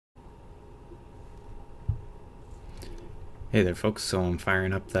Hey there folks, so I'm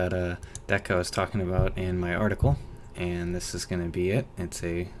firing up that deck I was talking about in my article, and this is going to be it. It's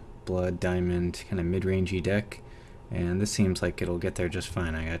a blood diamond kind of mid-rangey deck, and this seems like it'll get there just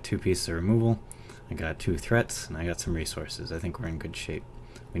fine. I got 2 pieces of removal, I got 2 threats, and I got some resources. I think we're in good shape.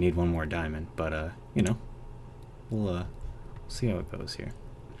 We need 1 more diamond, but you know, we'll see how it goes here.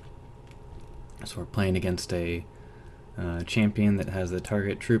 So we're playing against a champion that has the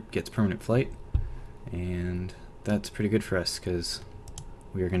target troop gets permanent flight, and that's pretty good for us because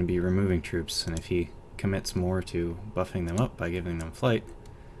we are going to be removing troops, and if he commits more to buffing them up by giving them flight,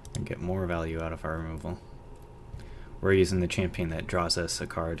 we can get more value out of our removal. We're using the champion that draws us a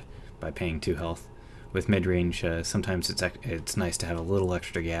card by paying 2 health. With mid-range, sometimes it's nice to have a little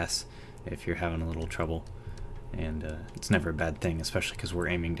extra gas if you're having a little trouble, and it's never a bad thing, especially because we're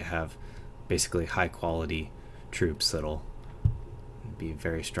aiming to have basically high quality troops that'll be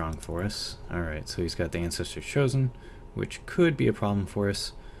very strong for us. Alright, so he's got the Ancestor's Chosen, which could be a problem for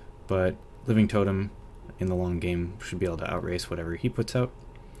us, but Living Totem in the long game should be able to outrace whatever he puts out,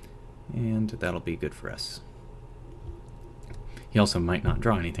 and that'll be good for us. He also might not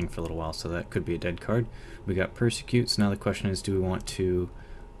draw anything for a little while, so that could be a dead card. We got Persecute, so now the question is, do we want to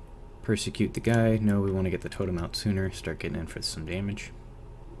persecute the guy? No, we want to get the totem out sooner, start getting in for some damage.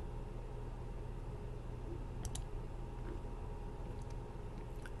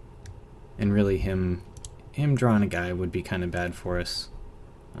 And really him drawing a guy would be kind of bad for us.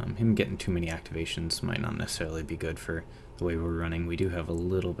 Him getting too many activations might not necessarily be good for the way we're running. We do have a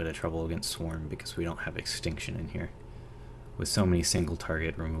little bit of trouble against Swarm because we don't have Extinction in here. With so many single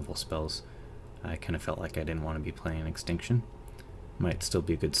target removal spells, I kind of felt like I didn't want to be playing Extinction. Might still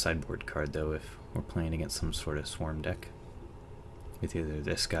be a good sideboard card though if we're playing against some sort of Swarm deck. With either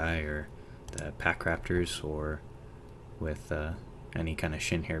this guy or the Pack Raptors, or with any kind of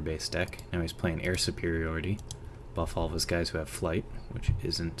Shinhair based deck. Now he's playing Air Superiority, buff all of his guys who have flight, which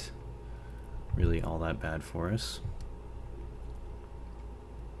isn't really all that bad for us.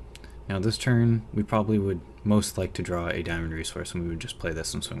 Now this turn we probably would most like to draw a diamond resource, and we would just play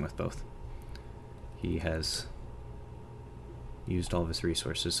this and swing with both. He has used all of his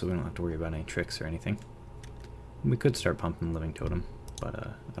resources, so we don't have to worry about any tricks or anything. We could start pumping Living Totem, but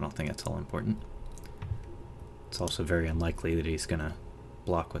I don't think that's all important. It's also very unlikely that he's gonna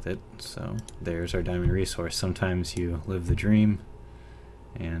block with it, so there's our diamond resource. Sometimes you live the dream,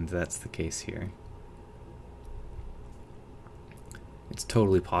 and that's the case here. It's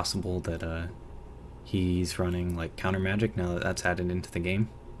totally possible that he's running like counter magic now that that's added into the game,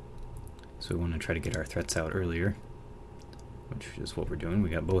 so we want to try to get our threats out earlier, which is what we're doing. We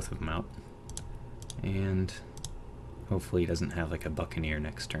got both of them out, and hopefully he doesn't have like a Buccaneer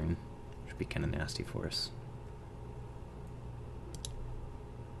next turn, which would be kind of nasty for us.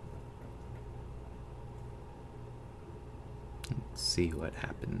 Let's see what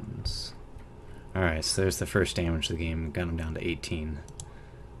happens. Alright, so there's the first damage of the game. Got him down to 18.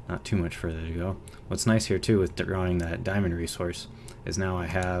 Not too much further to go. What's nice here too with drawing that diamond resource is now I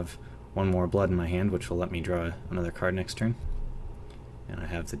have 1 more blood in my hand, which will let me draw another card next turn. And I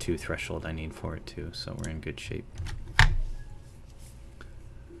have the 2 threshold I need for it too, so we're in good shape.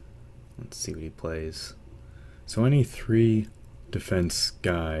 Let's see what he plays. So any 3 defense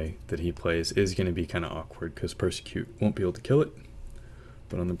guy that he plays is going to be kind of awkward because Persecute won't be able to kill it.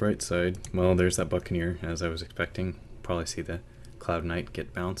 But on the bright side, well, there's that Buccaneer, as I was expecting. Probably see the Cloud Knight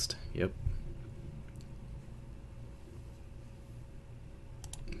get bounced. Yep.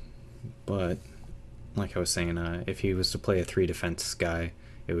 But, like I was saying, if he was to play a 3 defense guy,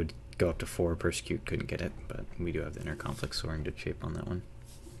 it would go up to 4. Persecute couldn't get it, but we do have the inner conflict, so we're in good shape on that one.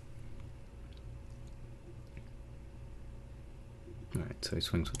 Alright, so he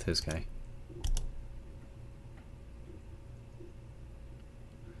swings with his guy.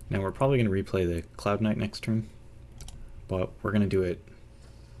 Now we're probably going to replay the Cloud Knight next turn, but we're going to do it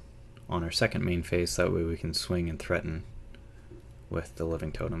on our second main phase, that way we can swing and threaten with the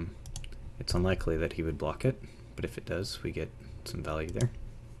Living Totem. It's unlikely that he would block it, but if it does, we get some value there.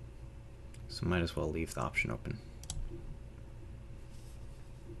 So might as well leave the option open.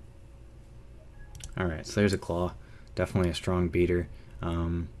 Alright, so there's a Claw. Definitely a strong beater.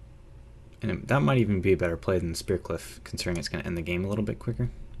 And that might even be a better play than Spearcliff, considering it's going to end the game a little bit quicker.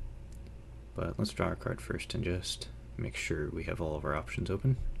 But let's draw our card first and just make sure we have all of our options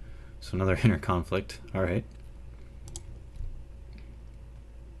open. So another inner conflict. Alright.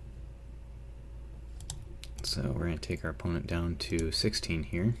 So we're going to take our opponent down to 16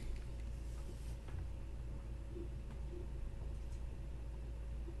 here.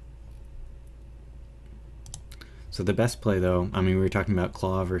 So the best play though, I mean we were talking about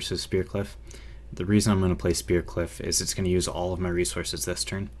Claw versus Spearcliff, The reason I'm going to play Spear Cliff is it's going to use all of my resources this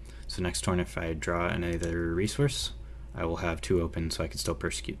turn. So next turn, if I draw another resource, I will have 2 open, so I can still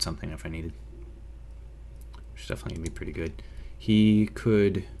persecute something if I needed. Which is definitely going to be pretty good. He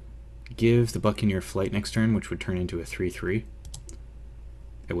could give the Buccaneer flight next turn, which would turn into a 3/3.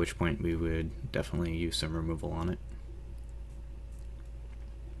 At which point we would definitely use some removal on it.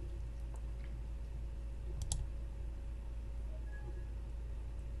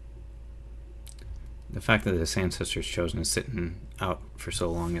 The fact that this Ancestor's Chosen is sitting out for so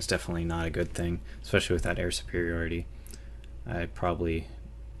long is definitely not a good thing, especially with that air superiority. I probably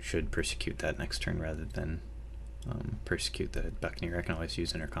should persecute that next turn rather than persecute the Buccaneer. I can always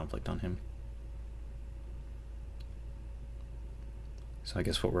use Inner Conflict on him. So I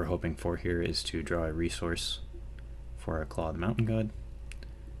guess what we're hoping for here is to draw a resource for our Claw of the Mountain God,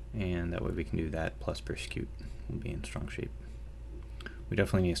 and that way we can do that plus persecute. We'll be in strong shape. We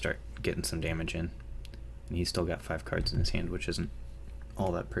definitely need to start getting some damage in. And he's still got 5 cards in his hand, which isn't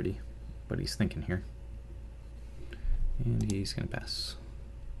all that pretty, but he's thinking here. And he's going to pass.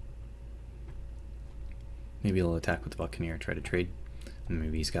 Maybe he'll attack with the Buccaneer, try to trade. And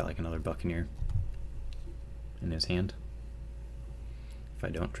maybe he's got like another Buccaneer in his hand. If I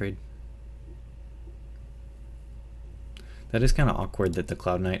don't trade. That is kind of awkward that the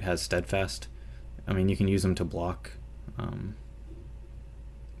Cloud Knight has Steadfast. I mean, you can use them to block.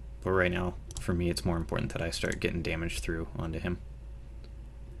 But right now, for me, it's more important that I start getting damage through onto him.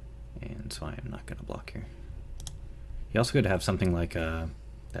 And so I am not going to block here. He also could have something like that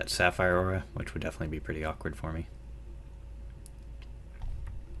Sapphire Aura, which would definitely be pretty awkward for me.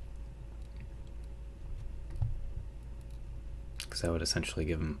 Because that would essentially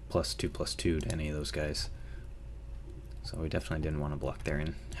give him +2/+2 to any of those guys. So we definitely didn't want to block there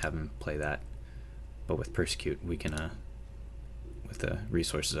and have him play that. But with Persecute, we can, with the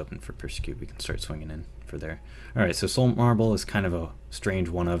resources open for Persecute, we can start swinging in for there. Alright, so Soul Marble is kind of a strange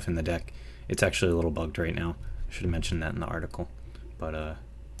one-of in the deck. It's actually a little bugged right now. I should have mentioned that in the article. But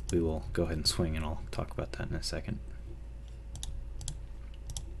we will go ahead and swing, and I'll talk about that in a second.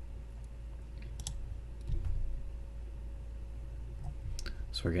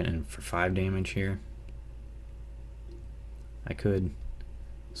 So we're getting in for 5 damage here. I could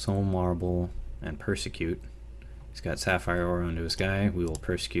Soul Marble and Persecute. He's got Sapphire Aura onto his guy. We will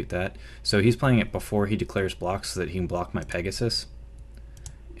Persecute that. So he's playing it before he declares blocks so that he can block my Pegasus.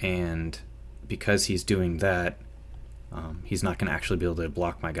 And because he's doing that, he's not going to actually be able to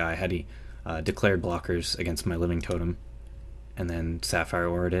block my guy. Had he declared blockers against my Living Totem and then Sapphire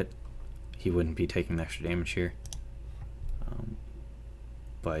Aura'd it, he wouldn't be taking the extra damage here.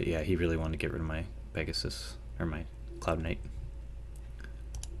 But yeah, he really wanted to get rid of my Pegasus, or my Cloud Knight.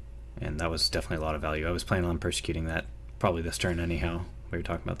 And that was definitely a lot of value. I was planning on persecuting that probably this turn anyhow. We were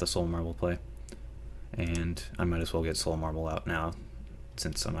talking about the Soul Marble play. And I might as well get Soul Marble out now,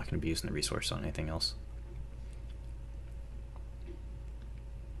 since I'm not going to be using the resource on anything else.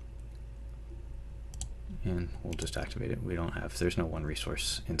 And we'll just activate it. We don't have, there's no one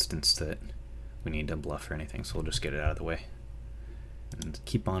resource instance that we need to bluff or anything, so we'll just get it out of the way. And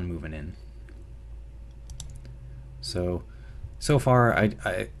keep on moving in. So far,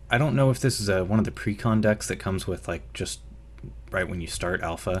 I don't know if this is one of the pre-con decks that comes with like just right when you start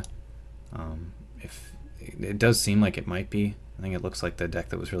alpha. If it does seem like it might be. I think it looks like the deck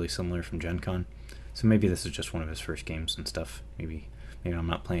that was really similar from Gen Con. So maybe this is just one of his first games and stuff. Maybe I'm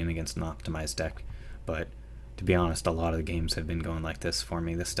not playing against an optimized deck, but to be honest, a lot of the games have been going like this for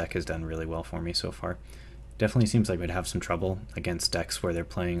me. This deck has done really well for me so far. Definitely seems like we'd have some trouble against decks where they're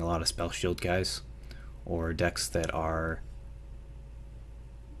playing a lot of Spell Shield guys, or decks that are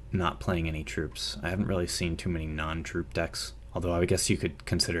not playing any troops. I haven't really seen too many non-troop decks, although I guess you could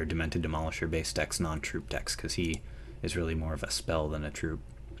consider Demented Demolisher based decks non-troop decks, because he is really more of a spell than a troop.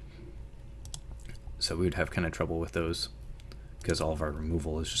 So we would have kind of trouble with those, because all of our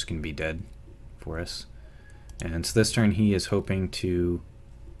removal is just going to be dead for us. And so this turn he is hoping to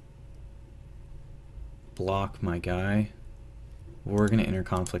block my guy. We're going to Inner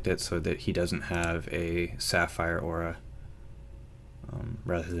Conflict it so that he doesn't have a Sapphire Aura,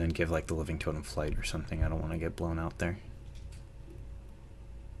 rather than give like the Living Totem Flight or something. I don't want to get blown out there.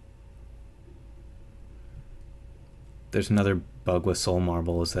 There's another bug with Soul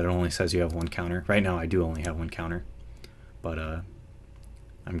Marble is that it only says you have 1 counter. Right now I do only have 1 counter, but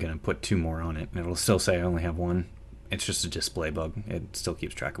I'm going to put 2 more on it, and it'll still say I only have 1. It's just a display bug. It still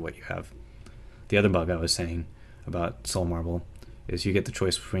keeps track of what you have. The other bug I was saying about Soul Marble is you get the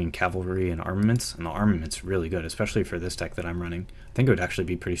choice between Cavalry and Armaments, and the Armament's really good, especially for this deck that I'm running. I think it would actually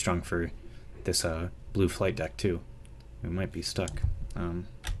be pretty strong for this blue flight deck too. We might be stuck.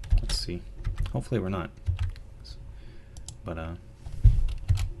 Let's see. Hopefully we're not.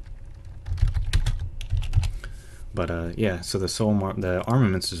 But yeah, so the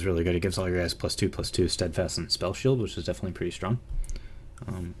armaments is really good. It gives all your guys +2/+2 steadfast and spell shield, which is definitely pretty strong.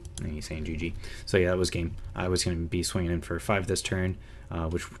 And he's saying GG. So yeah, that was game. I was going to be swinging in for 5 this turn,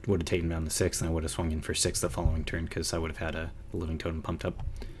 which would have taken down the 6, and I would have swung in for 6 the following turn because I would have had a living totem pumped up,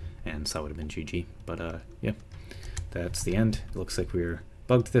 and so that would have been GG. But yeah, that's the end. It looks like we were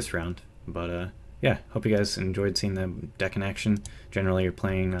bugged this round, but yeah, hope you guys enjoyed seeing the deck in action. Generally, you're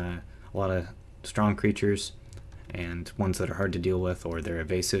playing a lot of strong creatures and ones that are hard to deal with, or they're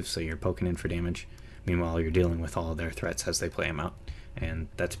evasive, so you're poking in for damage. Meanwhile, you're dealing with all of their threats as they play them out. And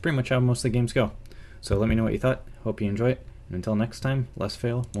that's pretty much how most of the games go. So let me know what you thought. Hope you enjoy it. And until next time, less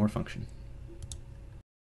fail, more function.